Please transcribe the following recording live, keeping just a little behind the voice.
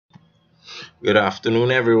Good afternoon,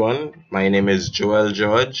 everyone. My name is Joel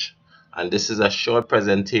George, and this is a short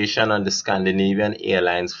presentation on the Scandinavian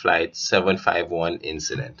Airlines Flight 751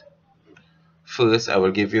 incident. First, I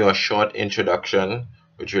will give you a short introduction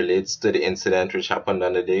which relates to the incident which happened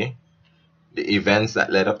on the day, the events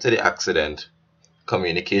that led up to the accident,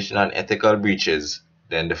 communication and ethical breaches,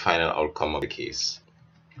 then the final outcome of the case.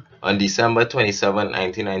 On December 27,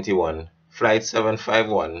 1991, Flight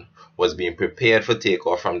 751 was being prepared for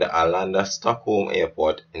takeoff from the Arlanda Stockholm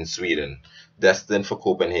Airport in Sweden, destined for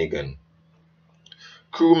Copenhagen.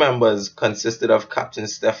 Crew members consisted of Captain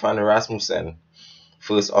Stefan Rasmussen,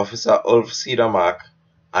 First Officer Ulf Cedermark,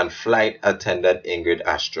 and Flight Attendant Ingrid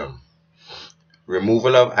Astrom.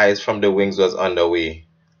 Removal of ice from the wings was underway,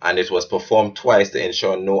 and it was performed twice to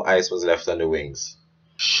ensure no ice was left on the wings.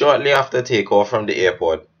 Shortly after takeoff from the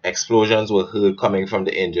airport, explosions were heard coming from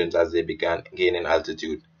the engines as they began gaining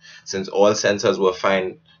altitude. Since all sensors were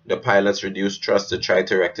fine, the pilots reduced thrust to try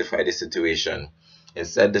to rectify the situation.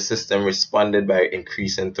 Instead, the system responded by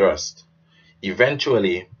increasing thrust.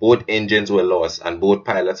 Eventually, both engines were lost and both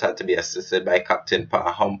pilots had to be assisted by Captain Per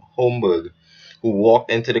Holmberg, who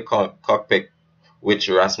walked into the cockpit, which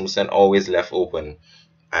Rasmussen always left open.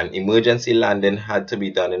 An emergency landing had to be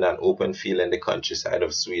done in an open field in the countryside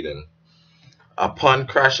of Sweden. Upon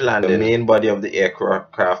crash landing, the main body of the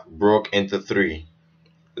aircraft broke into three.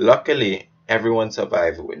 Luckily, everyone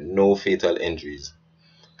survived with no fatal injuries.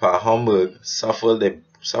 Per Homburg suffered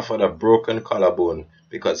a broken collarbone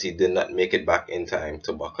because he did not make it back in time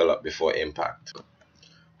to buckle up before impact.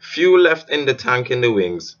 Fuel left in the tank in the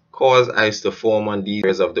wings caused ice to form on these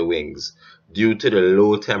areas of the wings due to the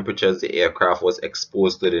low temperatures the aircraft was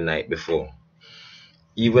exposed to the night before.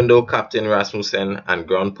 Even though Captain Rasmussen and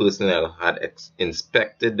ground personnel had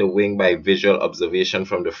inspected the wing by visual observation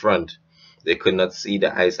from the front, they could not see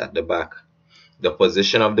the ice at the back. The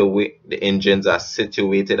position of the engines are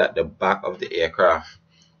situated at the back of the aircraft.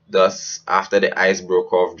 Thus, after the ice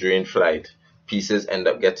broke off during flight, pieces end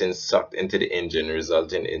up getting sucked into the engine,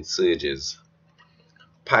 resulting in surges.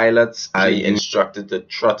 Pilots are instructed to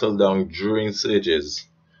throttle down during surges,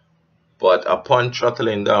 but upon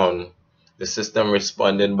throttling down, the system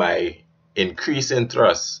responded by increasing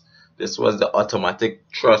thrust. This was the automatic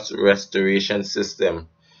thrust restoration system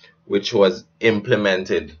which was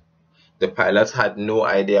implemented. The pilots had no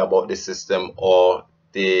idea about the system, or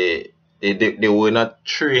they were not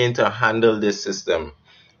trained to handle this system.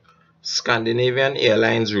 Scandinavian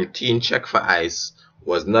Airlines' routine check for ice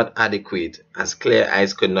was not adequate, as clear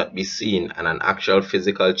ice could not be seen, and an actual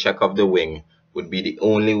physical check of the wing would be the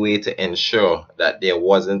only way to ensure that there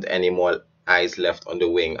wasn't any more ice left on the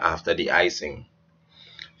wing after the icing.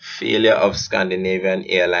 Failure of Scandinavian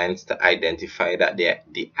Airlines to identify that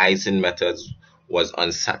the icing methods was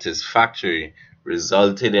unsatisfactory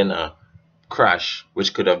resulted in a crash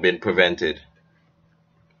which could have been prevented.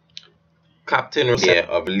 Captain's idea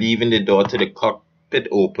of leaving the door to the cockpit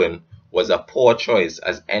open was a poor choice,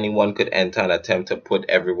 as anyone could enter and attempt to put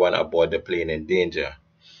everyone aboard the plane in danger.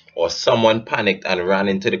 Or someone panicked and ran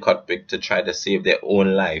into the cockpit to try to save their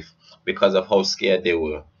own life because of how scared they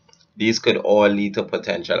were. These could all lead to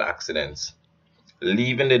potential accidents.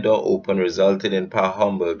 Leaving the door open resulted in Per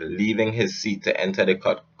Homburg leaving his seat to enter the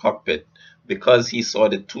cockpit because he saw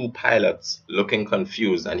the two pilots looking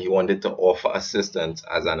confused and he wanted to offer assistance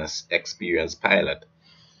as an experienced pilot.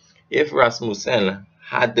 If Rasmussen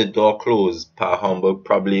had the door closed, Per Homburg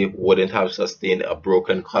probably wouldn't have sustained a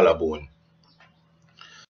broken collarbone.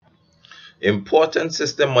 Important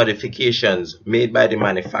system modifications made by the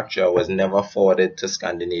manufacturer was never forwarded to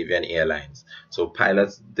Scandinavian Airlines, so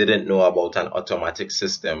pilots didn't know about an automatic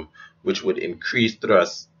system which would increase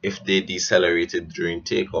thrust if they decelerated during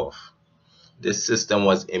takeoff. This system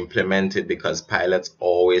was implemented because pilots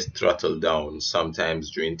always throttle down, sometimes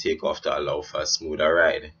during takeoff, to allow for a smoother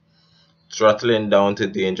ride. Throttling down to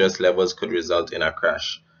dangerous levels could result in a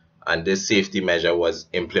crash, and this safety measure was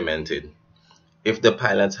implemented. If the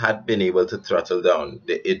pilots had been able to throttle down,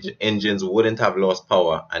 the engines wouldn't have lost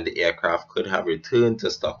power and the aircraft could have returned to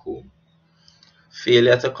Stockholm.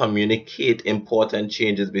 Failure to communicate important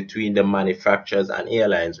changes between the manufacturers and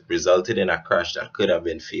airlines resulted in a crash that could have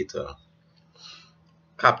been fatal.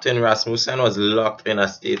 Captain Rasmussen was locked in a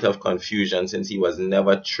state of confusion since he was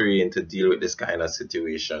never trained to deal with this kind of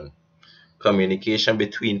situation. Communication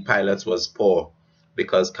between pilots was poor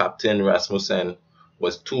because Captain Rasmussen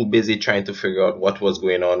was too busy trying to figure out what was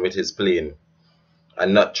going on with his plane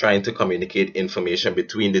and not trying to communicate information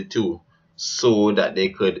between the two so that they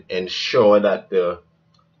could ensure that the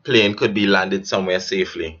plane could be landed somewhere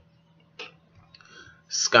safely.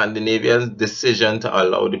 Scandinavian's decision to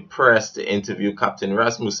allow the press to interview Captain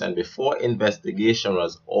Rasmussen before investigation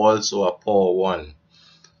was also a poor one,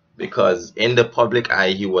 because in the public eye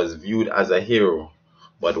he was viewed as a hero.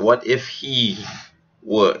 But what if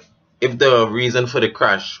if the reason for the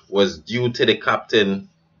crash was due to the captain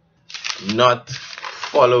not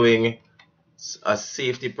following a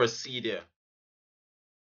safety procedure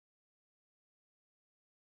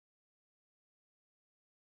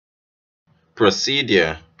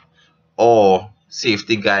or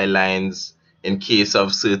safety guidelines in case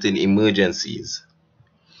of certain emergencies?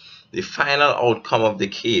 The final outcome of the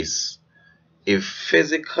case: a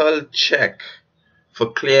physical check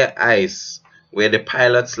for clear ice, where the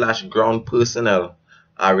pilot/ground personnel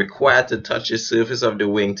are required to touch the surface of the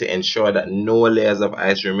wing to ensure that no layers of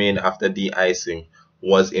ice remain after de-icing,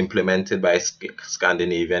 was implemented by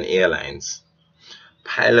Scandinavian Airlines.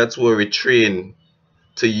 Pilots were retrained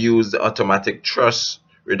to use the automatic thrust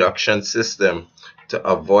reduction system to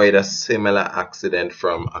avoid a similar accident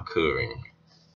from occurring.